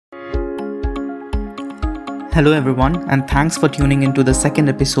Hello, everyone, and thanks for tuning into the second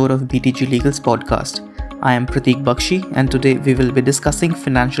episode of BTG Legal's podcast. I am Prateek Bakshi, and today we will be discussing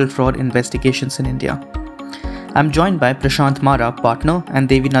financial fraud investigations in India. I'm joined by Prashant Mara, partner, and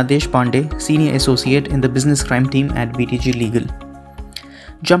Devina Deshpande, senior associate in the business crime team at BTG Legal.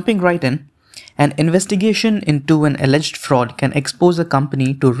 Jumping right in, an investigation into an alleged fraud can expose a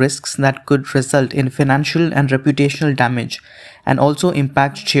company to risks that could result in financial and reputational damage and also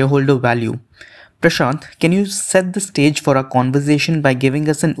impact shareholder value. Prashant, can you set the stage for our conversation by giving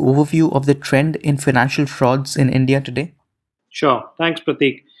us an overview of the trend in financial frauds in India today? Sure. Thanks,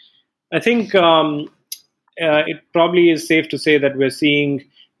 Prateek. I think it probably is safe to say that we're seeing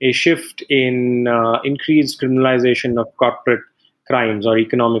a shift in increased criminalization of corporate crimes or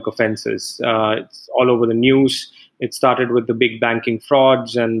economic offenses. It's all over the news. It started with the big banking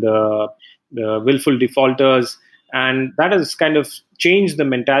frauds and the willful defaulters. And that has kind of changed the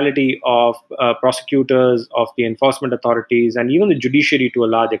mentality of prosecutors, of the enforcement authorities, and even the judiciary to a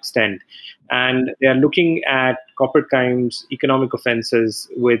large extent. And they are looking at corporate crimes, economic offenses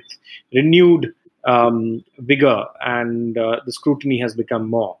with renewed vigor, and the scrutiny has become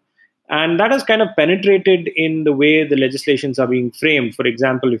more. And that has kind of penetrated in the way the legislations are being framed. For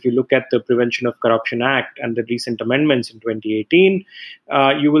example, if you look at the Prevention of Corruption Act and the recent amendments in 2018,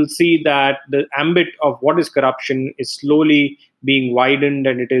 you will see that the ambit of what is corruption is slowly being widened,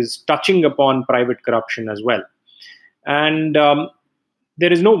 and it is touching upon private corruption as well. And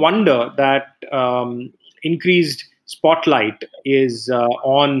there is no wonder that increased spotlight is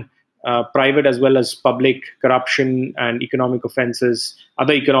on private as well as public corruption and economic offenses,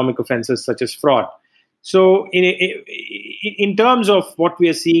 other economic offenses such as fraud. So in terms of what we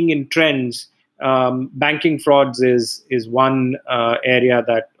are seeing in trends, banking frauds is one area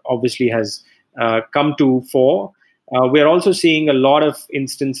that obviously has come to fore. We're also seeing a lot of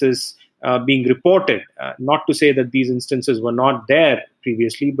instances being reported, not to say that these instances were not there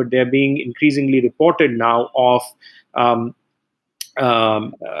previously, but they're being increasingly reported now of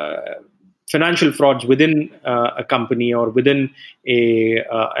financial frauds within a company or within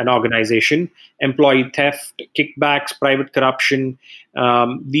an organization, employee theft, kickbacks, private corruption.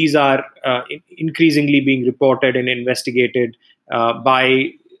 These are increasingly being reported and investigated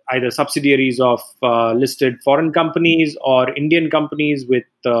by either subsidiaries of listed foreign companies or Indian companies with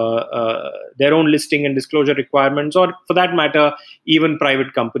their own listing and disclosure requirements, or for that matter, even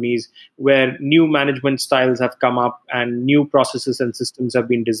private companies where new management styles have come up and new processes and systems have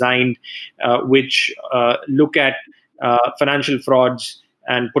been designed which look at financial frauds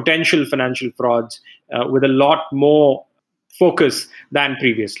and potential financial frauds with a lot more focus than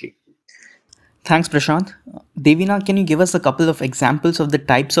previously. Thanks, Prashant. Devina, can you give us a couple of examples of the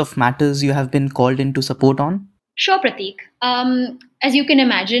types of matters you have been called in to support on? Sure, Prateek. As you can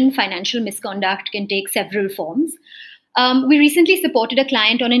imagine, financial misconduct can take several forms. We recently supported a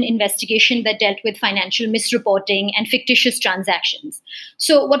client on an investigation that dealt with financial misreporting and fictitious transactions.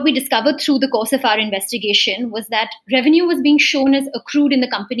 So what we discovered through the course of our investigation was that revenue was being shown as accrued in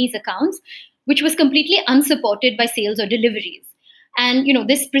the company's accounts, which was completely unsupported by sales or deliveries. And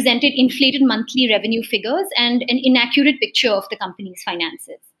this presented inflated monthly revenue figures and an inaccurate picture of the company's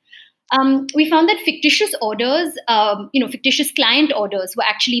finances. We found that fictitious orders, fictitious client orders were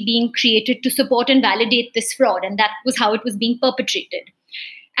actually being created to support and validate this fraud, and that was how it was being perpetrated.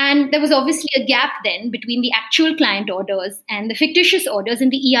 And there was obviously a gap then between the actual client orders and the fictitious orders in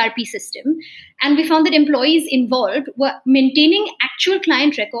the ERP system. And we found that employees involved were maintaining actual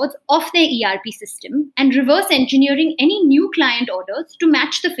client records of their ERP system and reverse engineering any new client orders to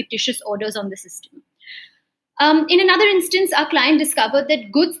match the fictitious orders on the system. In another instance, our client discovered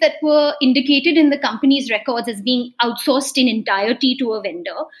that goods that were indicated in the company's records as being outsourced in entirety to a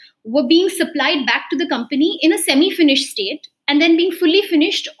vendor were being supplied back to the company in a semi-finished state and then being fully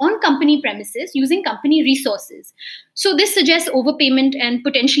finished on company premises using company resources. So this suggests overpayment and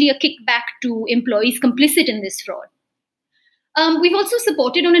potentially a kickback to employees complicit in this fraud. We've also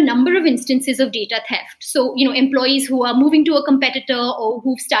supported on a number of instances of data theft. So, employees who are moving to a competitor or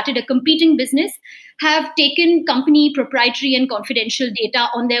who've started a competing business have taken company proprietary and confidential data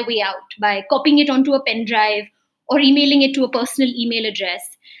on their way out by copying it onto a pen drive or emailing it to a personal email address.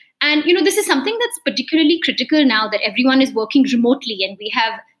 And, this is something that's particularly critical now that everyone is working remotely and we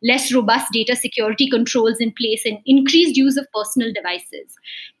have less robust data security controls in place and increased use of personal devices.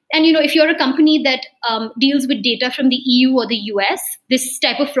 And, if you're a company that deals with data from the EU or the US, this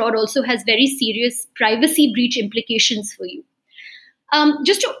type of fraud also has very serious privacy breach implications for you.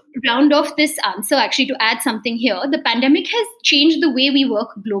 Just to round off this answer, actually, to add something here, the pandemic has changed the way we work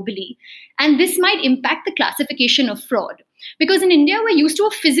globally. And this might impact the classification of fraud. Because in India, we're used to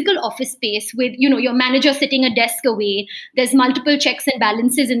a physical office space with, your manager sitting a desk away. There's multiple checks and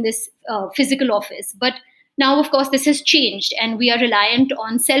balances in this physical office. But now, of course, this has changed, and we are reliant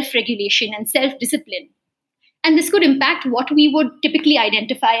on self-regulation and self-discipline. And this could impact what we would typically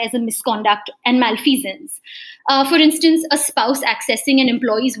identify as a misconduct and malfeasance. For instance, a spouse accessing an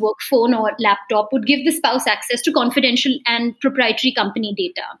employee's work phone or laptop would give the spouse access to confidential and proprietary company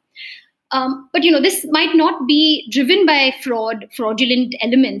data. But this might not be driven by fraudulent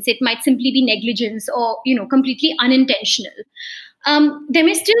elements. It might simply be negligence or completely unintentional. There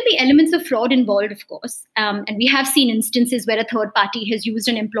may still be elements of fraud involved, of course, and we have seen instances where a third party has used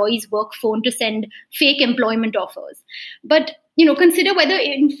an employee's work phone to send fake employment offers. But consider whether,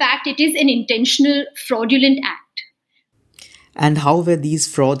 in fact, it is an intentional fraudulent act. And how were these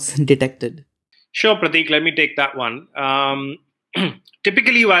frauds detected? Sure, Prateek, let me take that one.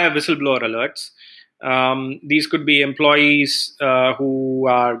 Typically via whistleblower alerts. These could be employees who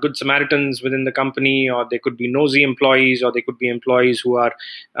are good Samaritans within the company, or they could be nosy employees, or they could be employees who are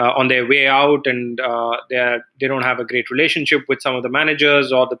on their way out and they don't have a great relationship with some of the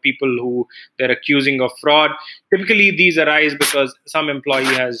managers or the people who they're accusing of fraud. Typically, these arise because some employee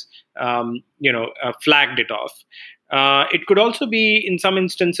has flagged it off. It could also be, in some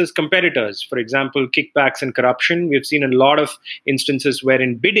instances, competitors. For example, kickbacks and corruption. We've seen a lot of instances where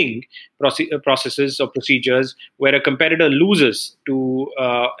in bidding processes or procedures, where a competitor loses to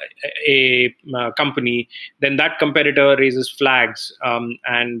a company, then that competitor raises flags,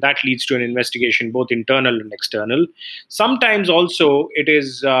 and that leads to an investigation, both internal and external. Sometimes also it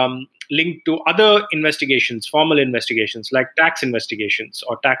is linked to other investigations, formal investigations like tax investigations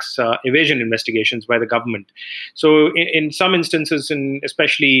or tax evasion investigations by the government. So in some instances,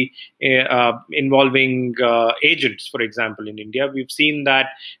 especially involving agents, for example, in India, we've seen that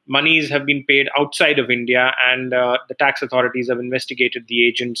monies have been paid outside of India, and the tax authorities have investigated the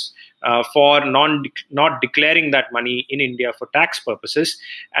agents for not declaring that money in India for tax purposes.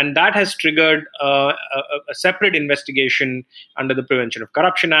 And that has triggered a separate investigation under the Prevention of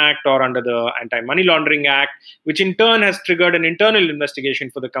Corruption Act or under the Anti-Money Laundering Act, which in turn has triggered an internal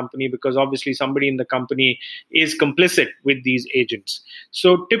investigation for the company, because obviously somebody in the company is complicit with these agents.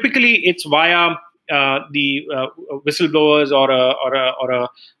 So typically it's via the whistleblowers or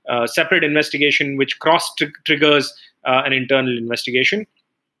a separate investigation which triggers an internal investigation.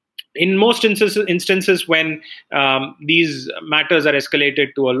 In most instances when these matters are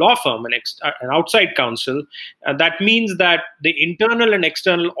escalated to a law firm, an outside counsel, that means that the internal and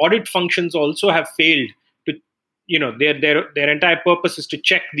external audit functions also have failed to, their entire purpose is to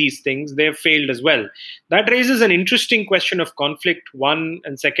check these things. They have failed as well. That raises an interesting question of conflict, one,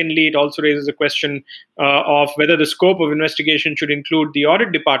 and secondly, it also raises a question of whether the scope of investigation should include the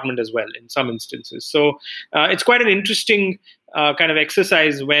audit department as well in some instances. So it's quite an interesting kind of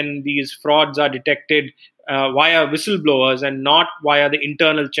exercise when these frauds are detected via whistleblowers and not via the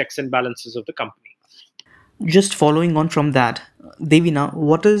internal checks and balances of the company. Just following on from that, Devina,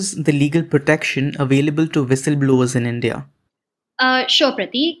 what is the legal protection available to whistleblowers in India? Sure,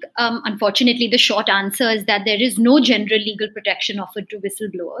 Prateek. Unfortunately, the short answer is that there is no general legal protection offered to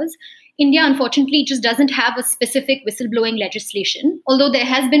whistleblowers. India, unfortunately, just doesn't have a specific whistleblowing legislation, although there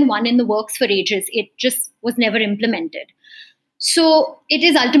has been one in the works for ages. It just was never implemented. So it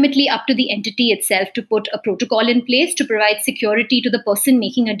is ultimately up to the entity itself to put a protocol in place to provide security to the person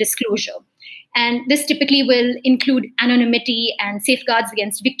making a disclosure. And this typically will include anonymity and safeguards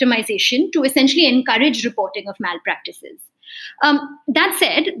against victimization to essentially encourage reporting of malpractices. That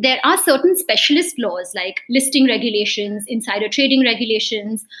said, there are certain specialist laws like listing regulations, insider trading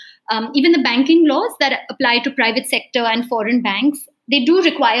regulations, even the banking laws that apply to private sector and foreign banks. They do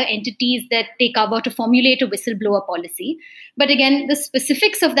require entities that they cover to formulate a whistleblower policy. But again, the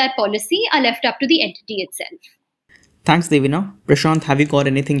specifics of that policy are left up to the entity itself. Thanks, Devina. Prashant, have you got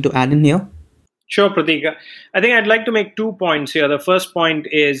anything to add in here? Sure, Prateek. I think I'd like to make 2 points here. The first point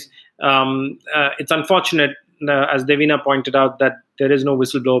is it's unfortunate, as Devina pointed out, that there is no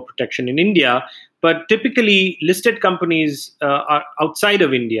whistleblower protection in India. But typically, listed companies are outside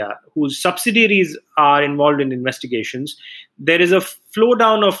of India whose subsidiaries are involved in investigations. There is a flow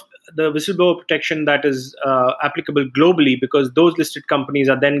down of the whistleblower protection that is applicable globally, because those listed companies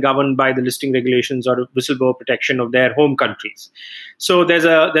are then governed by the listing regulations or whistleblower protection of their home countries. So there's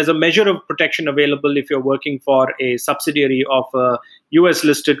a measure of protection available if you're working for a subsidiary of a US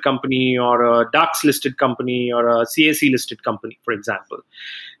listed company or a DAX listed company or a CAC listed company, for example.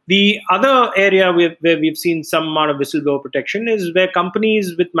 The other area where we've seen some amount of whistleblower protection is where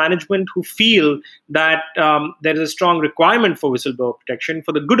companies with management who feel that there is a strong requirement for whistleblower protection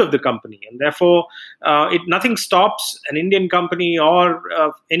for the good of the company. And therefore, nothing stops an Indian company or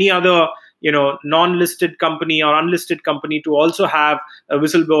any other non-listed company or unlisted company to also have a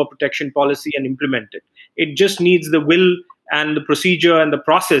whistleblower protection policy and implement it. It just needs the will and the procedure and the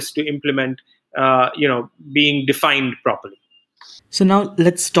process to implement, being defined properly. So now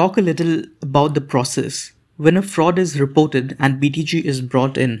let's talk a little about the process. When a fraud is reported and BTG is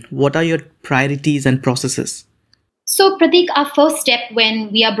brought in, what are your priorities and processes? So, Pratik, our first step when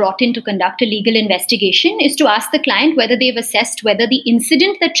we are brought in to conduct a legal investigation is to ask the client whether they've assessed whether the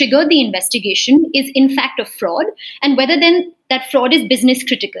incident that triggered the investigation is in fact a fraud, and whether then that fraud is business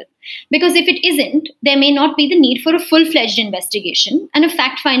critical. Because if it isn't, there may not be the need for a full-fledged investigation, and a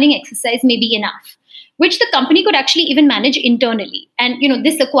fact-finding exercise may be enough, which the company could actually even manage internally. And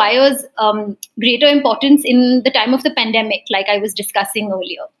this acquires greater importance in the time of the pandemic, like I was discussing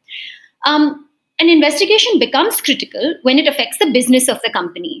earlier. An investigation becomes critical when it affects the business of the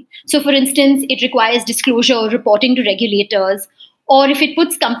company. So, for instance, it requires disclosure or reporting to regulators, or if it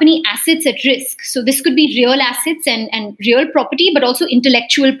puts company assets at risk. So this could be real assets and real property, but also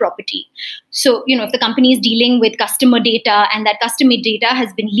intellectual property. So, if the company is dealing with customer data and that customer data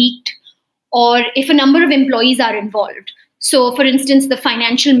has been leaked, or if a number of employees are involved. So, for instance, the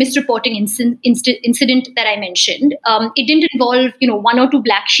financial misreporting incident that I mentioned, it didn't involve, one or two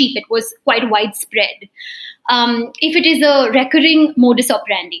black sheep. It was quite widespread. If it is a recurring modus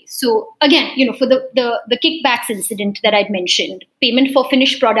operandi. So, again, for the kickbacks incident that I'd mentioned, payment for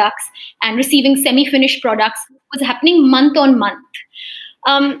finished products and receiving semi-finished products was happening month on month.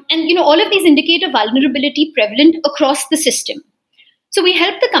 And all of these indicate a vulnerability prevalent across the system. So we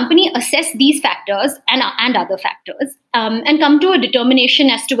help the company assess these factors and other factors and come to a determination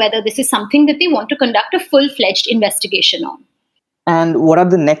as to whether this is something that they want to conduct a full-fledged investigation on. And what are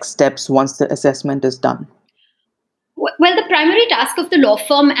the next steps once the assessment is done? Well, the primary task of the law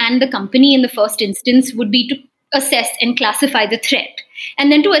firm and the company in the first instance would be to assess and classify the threat, and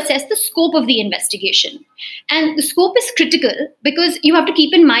then to assess the scope of the investigation. And the scope is critical because you have to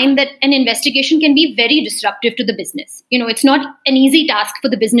keep in mind that an investigation can be very disruptive to the business. It's not an easy task for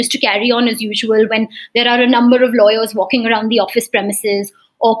the business to carry on as usual when there are a number of lawyers walking around the office premises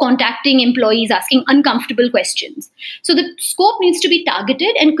or contacting employees asking uncomfortable questions. So the scope needs to be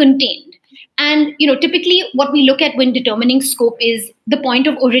targeted and contained. And typically what we look at when determining scope is the point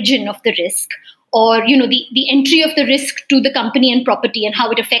of origin of the risk, or the entry of the risk to the company and property and how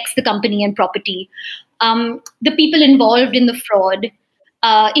it affects the company and property, the people involved in the fraud,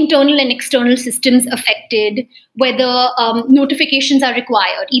 internal and external systems affected, whether notifications are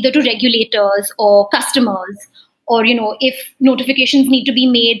required either to regulators or customers, or if notifications need to be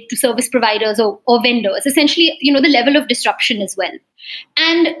made to service providers or vendors. Essentially, the level of disruption as well.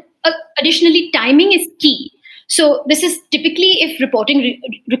 And additionally, timing is key. So this is typically if reporting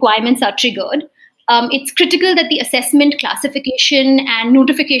requirements are triggered. It's critical that the assessment, classification, and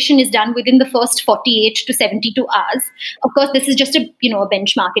notification is done within the first 48 to 72 hours. Of course, this is just a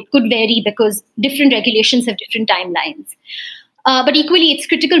benchmark. It could vary because different regulations have different timelines. But equally, it's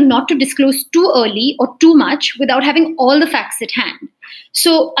critical not to disclose too early or too much without having all the facts at hand.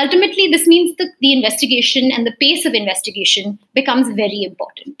 So ultimately, this means that the investigation and the pace of investigation becomes very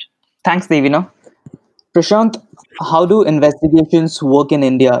important. Thanks, Devina. Prashant, how do investigations work in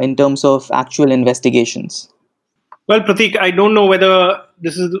India in terms of actual investigations? Well, Pratik, I don't know whether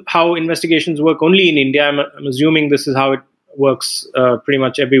this is how investigations work only in India. I'm assuming this is how it works pretty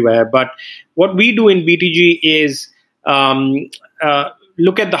much everywhere. But what we do in BTG is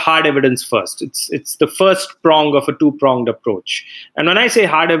look at the hard evidence first. It's the first prong of a two-pronged approach. And when I say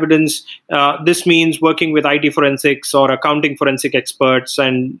hard evidence, this means working with IT forensics or accounting forensic experts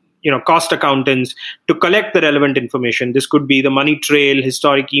and cost accountants to collect the relevant information. This could be the money trail,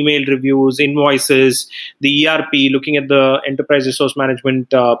 historic email reviews, invoices, the ERP, looking at the enterprise resource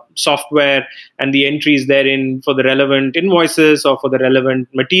management software and the entries therein for the relevant invoices or for the relevant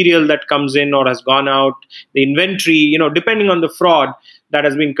material that comes in or has gone out, the inventory, depending on the fraud that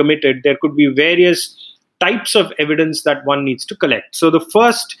has been committed. There could be various types of evidence that one needs to collect. So the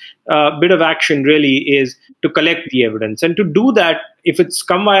first bit of action really is to collect the evidence. And to do that, if it's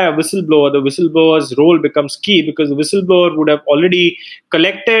come via a whistleblower, the whistleblower's role becomes key, because the whistleblower would have already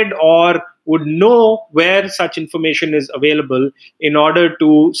collected or would know where such information is available in order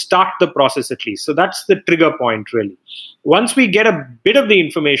to start the process at least. So that's the trigger point, really. Once we get a bit of the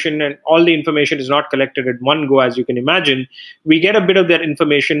information, and all the information is not collected at one go, as you can imagine, we get a bit of that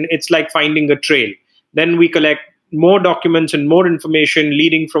information. It's like finding a trail. Then we collect more documents and more information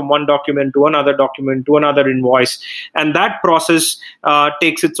leading from one document to another invoice. And that process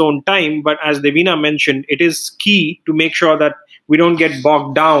takes its own time. But as Devina mentioned, it is key to make sure that we don't get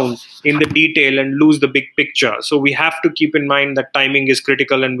bogged down in the detail and lose the big picture. So we have to keep in mind that timing is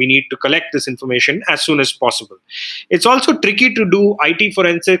critical, and we need to collect this information as soon as possible. It's also tricky to do IT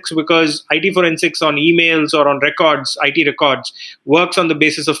forensics, because IT forensics on emails or on records, IT records, works on the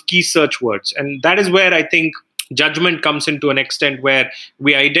basis of key search words. And that is where I think judgment comes into an extent, where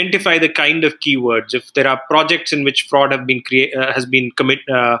we identify the kind of keywords. If there are projects in which fraud has been committed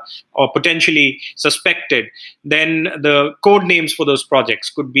or potentially suspected, then the code names for those projects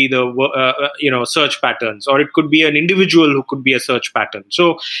could be the search patterns, or it could be an individual who could be a search pattern.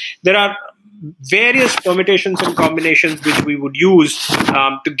 So there are various permutations and combinations which we would use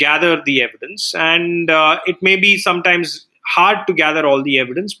to gather the evidence, and it may be sometimes hard to gather all the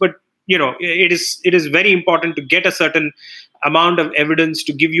evidence, but it is very important to get a certain amount of evidence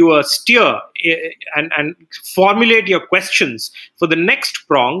to give you a steer and formulate your questions for the next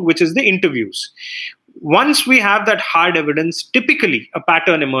prong, which is the interviews. Once we have that hard evidence, typically a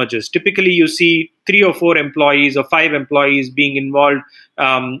pattern emerges. Typically, you see 3 or 4 employees or 5 employees being involved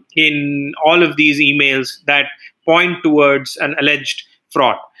in all of these emails that point towards an alleged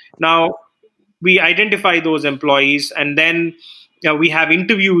fraud. Now, we identify those employees, and then we have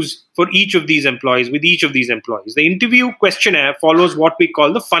interviews for each of these employees, with each of these employees. The interview questionnaire follows what we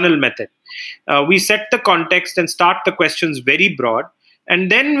call the funnel method. We set the context and start the questions very broad,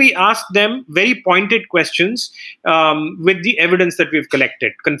 and then we ask them very pointed questions with the evidence that we've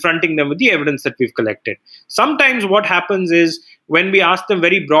collected, confronting them with the evidence that we've collected. Sometimes what happens is, when we ask them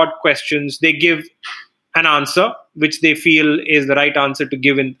very broad questions, they give an answer which they feel is the right answer to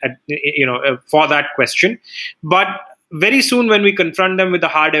give for that question. But very soon, when we confront them with the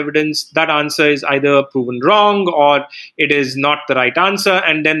hard evidence, that answer is either proven wrong or it is not the right answer,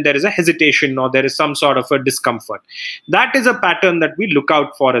 and then there is a hesitation or there is some sort of a discomfort. That is a pattern that we look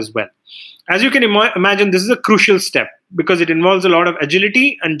out for as well. As you can imagine, this is a crucial step, because it involves a lot of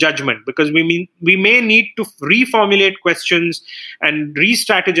agility and judgment, because we may need to reformulate questions and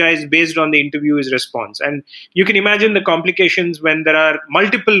re-strategize based on the interviewee's response. And you can imagine the complications when there are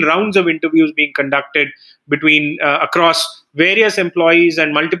multiple rounds of interviews being conducted between across various employees,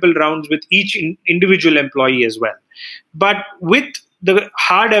 and multiple rounds with each individual employee as well. But with the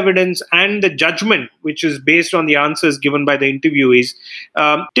hard evidence and the judgment, which is based on the answers given by the interviewees,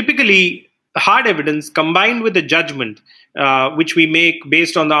 typically hard evidence combined with the judgment, which we make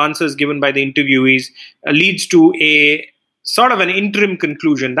based on the answers given by the interviewees, leads to a sort of an interim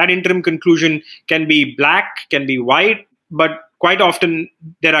conclusion. That interim conclusion can be black, can be white, but quite often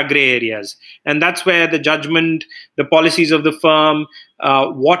there are gray areas. And that's where the judgment, the policies of the firm,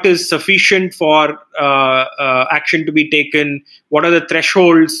 what is sufficient for action to be taken, what are the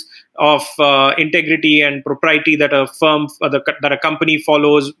thresholds of integrity and propriety that a firm, that a company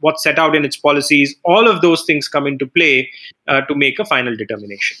follows, what's set out in its policies, all of those things come into play to make a final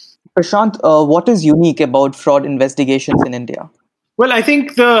determination. Prashant, what is unique about fraud investigations in India? Well, I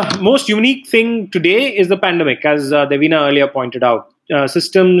think the most unique thing today is the pandemic, as Devina earlier pointed out.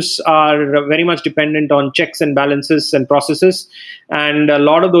 Systems are very much dependent on checks and balances and processes, and a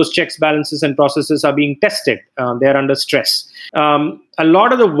lot of those checks, balances, and processes are being tested. They are under stress. A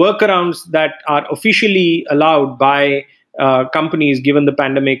lot of the workarounds that are officially allowed by companies, given the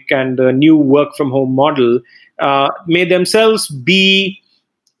pandemic and the new work from home model, may themselves be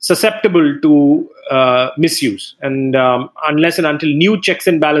susceptible to misuse. And unless and until new checks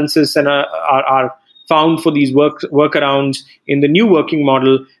and balances are found for these workarounds in the new working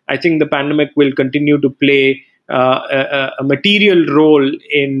model, I think the pandemic will continue to play a material role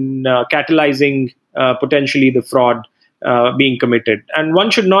in catalyzing potentially the fraud being committed. And one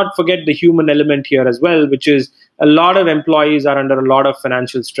should not forget the human element here as well, which is a lot of employees are under a lot of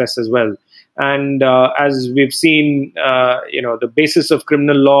financial stress as well. And as we've seen, the basis of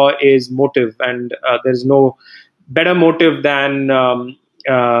criminal law is motive, and there's no better motive than,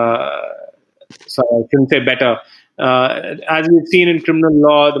 sorry, I shouldn't say better. As we've seen in criminal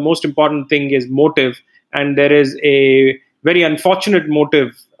law, the most important thing is motive, and there is a very unfortunate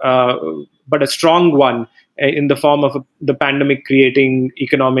motive, but a strong one in the form of the pandemic creating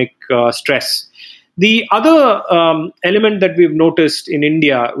economic stress. The other element that we've noticed in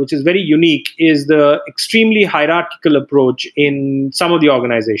India, which is very unique, is the extremely hierarchical approach in some of the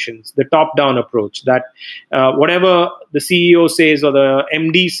organizations, the top-down approach, that whatever the CEO says or the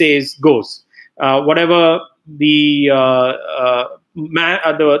MD says goes. Whatever the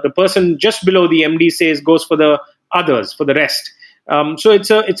person just below the MD says goes for the others, for the rest. So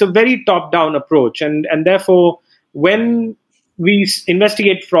it's a very top-down approach, and therefore when we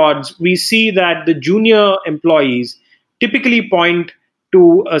investigate frauds, we see that the junior employees typically point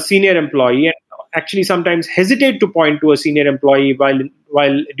to a senior employee, and actually sometimes hesitate to point to a senior employee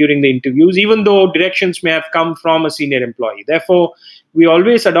while during the interviews, even though directions may have come from a senior employee. Therefore, we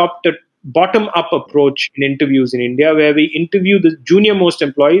always adopt a bottom-up approach in interviews in India, where we interview the junior-most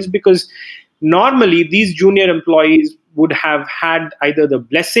employees, because normally these junior employees would have had either the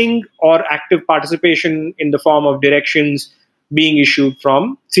blessing or active participation in the form of directions being issued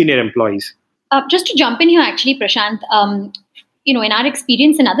from senior employees. Just to jump in here, actually, Prashant, in our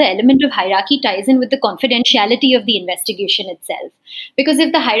experience, another element of hierarchy ties in with the confidentiality of the investigation itself. Because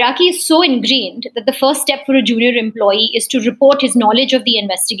if the hierarchy is so ingrained that the first step for a junior employee is to report his knowledge of the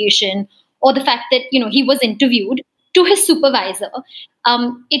investigation or the fact that, he was interviewed to his supervisor,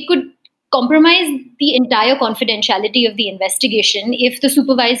 it could compromise the entire confidentiality of the investigation if the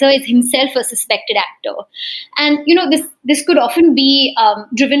supervisor is himself a suspected actor. And, this could often be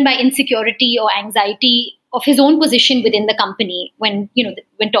driven by insecurity or anxiety of his own position within the company when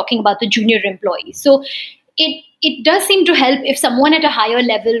talking about the junior employee. So it does seem to help if someone at a higher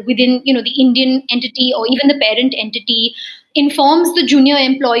level within, the Indian entity or even the parent entity informs the junior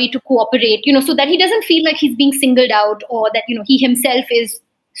employee to cooperate, so that he doesn't feel like he's being singled out or that, he himself is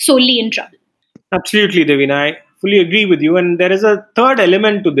solely in trouble. Absolutely, Devina. I fully agree with you. And there is a third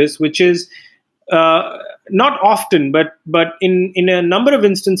element to this, which is not often, but in a number of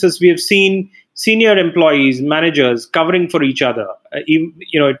instances, we have seen senior employees, managers covering for each other.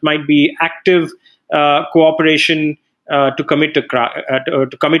 It might be active cooperation to commit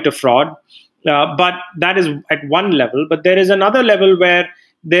a fraud, but that is at one level. But there is another level where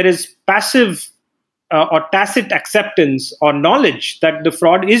there is passive or tacit acceptance or knowledge that the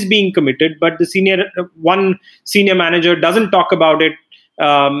fraud is being committed, but one senior manager doesn't talk about it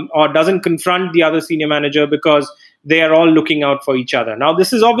or doesn't confront the other senior manager because they are all looking out for each other. Now,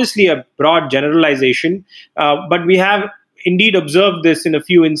 this is obviously a broad generalization, but we have indeed observed this in a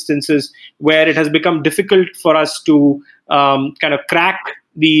few instances where it has become difficult for us to kind of crack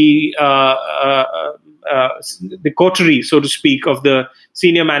the coterie, so to speak, of the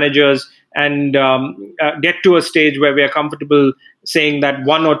senior managers and get to a stage where we are comfortable saying that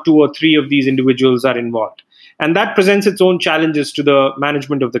one or two or three of these individuals are involved. And that presents its own challenges to the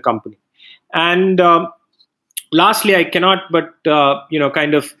management of the company. And lastly, I cannot but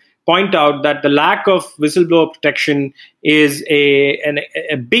kind of point out that the lack of whistleblower protection is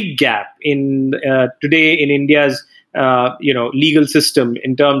a big gap in today in India's legal system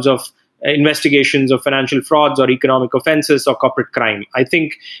in terms of investigations of financial frauds or economic offenses or corporate crime. I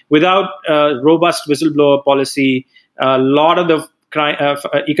think without robust whistleblower policy, a lot of the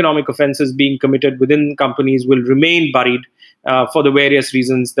economic offenses being committed within companies will remain buried for the various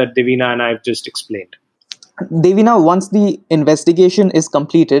reasons that Devina and I have just explained. Devina, once the investigation is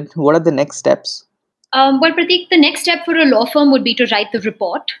completed, what are the next steps? Well, Pratik, the next step for a law firm would be to write the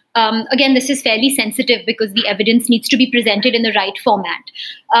report. Again, this is fairly sensitive because the evidence needs to be presented in the right format.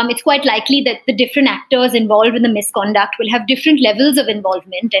 It's quite likely that the different actors involved in the misconduct will have different levels of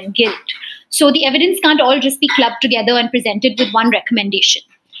involvement and guilt. So the evidence can't all just be clubbed together and presented with one recommendation.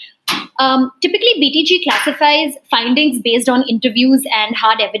 Typically, BTG classifies findings based on interviews and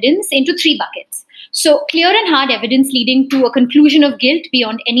hard evidence into three buckets. So clear and hard evidence leading to a conclusion of guilt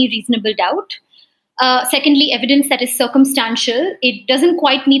beyond any reasonable doubt. Secondly, evidence that is circumstantial. It doesn't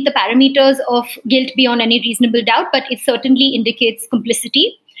quite meet the parameters of guilt beyond any reasonable doubt, but it certainly indicates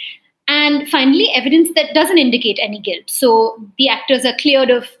complicity. And finally, evidence that doesn't indicate any guilt. So the actors are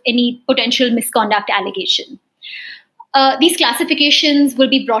cleared of any potential misconduct allegation. These classifications will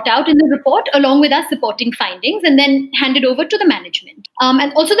be brought out in the report along with our supporting findings and then handed over to the management.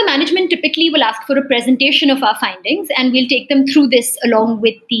 And also the management typically will ask for a presentation of our findings, and we'll take them through this along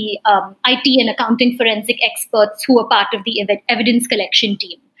with the IT and accounting forensic experts who are part of the evidence collection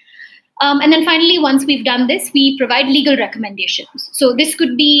team. And then finally, once we've done this, we provide legal recommendations. So this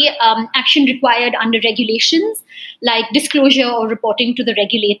could be action required under regulations like disclosure or reporting to the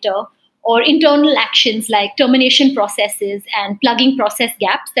regulator, or internal actions like termination processes and plugging process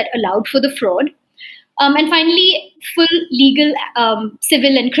gaps that allowed for the fraud. And finally, full legal,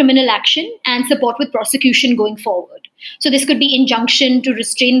 civil and criminal action and support with prosecution going forward. So this could be injunction to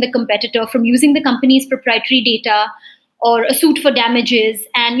restrain the competitor from using the company's proprietary data, or a suit for damages,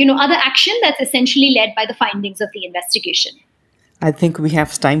 and other action that's essentially led by the findings of the investigation. I think we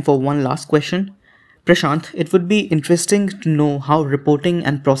have time for one last question. Prashant, it would be interesting to know how reporting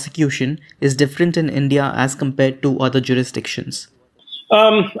and prosecution is different in India as compared to other jurisdictions.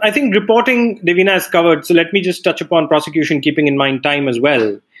 I think reporting, Devina has covered. So let me just touch upon prosecution, keeping in mind time as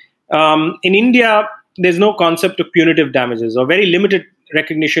well. In India, there's no concept of punitive damages, or very limited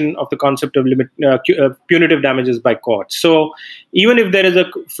recognition of the concept of punitive damages by courts. So even if there is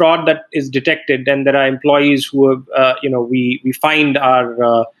a fraud that is detected and there are employees who have, we find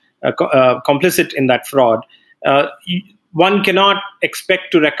are complicit in that fraud, one cannot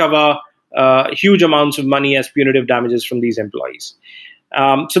expect to recover huge amounts of money as punitive damages from these employees.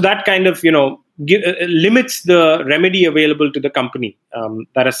 So that kind of, limits the remedy available to the company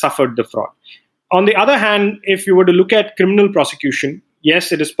that has suffered the fraud. On the other hand, if you were to look at criminal prosecution,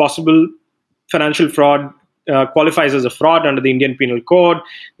 yes, it is possible. Financial fraud qualifies as a fraud under the Indian Penal Code.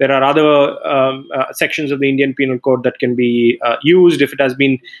 There are other sections of the Indian Penal Code that can be used. If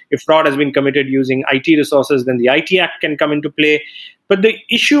fraud has been committed using IT resources, then the IT Act can come into play. But the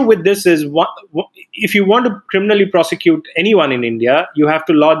issue with this is, if you want to criminally prosecute anyone in India, you have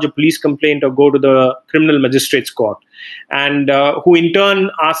to lodge a police complaint or go to the criminal magistrate's court, and who in turn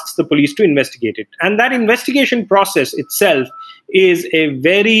asks the police to investigate it. And that investigation process itself is a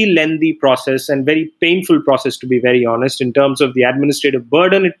very lengthy process and very painful process, to be very honest, in terms of the administrative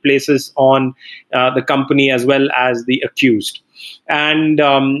burden it places on the company as well as the accused. And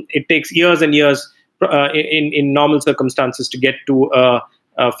it takes years and years in normal circumstances to get to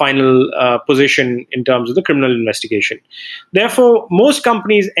a final position in terms of the criminal investigation. Therefore, most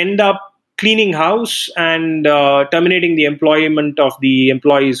companies end up cleaning house and terminating the employment of the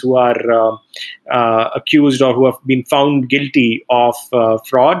employees who are accused or who have been found guilty of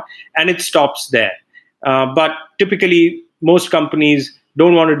fraud, and it stops there. But typically, most companies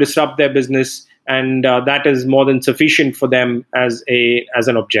don't want to disrupt their business, and that is more than sufficient for them as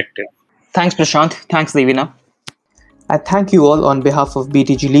an objective. Thanks, Prashant. Thanks, Devina. I thank you all on behalf of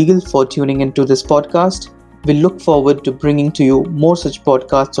BTG Legal for tuning into this podcast. We look forward to bringing to you more such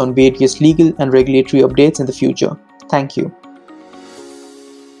podcasts on various legal and regulatory updates in the future. Thank you.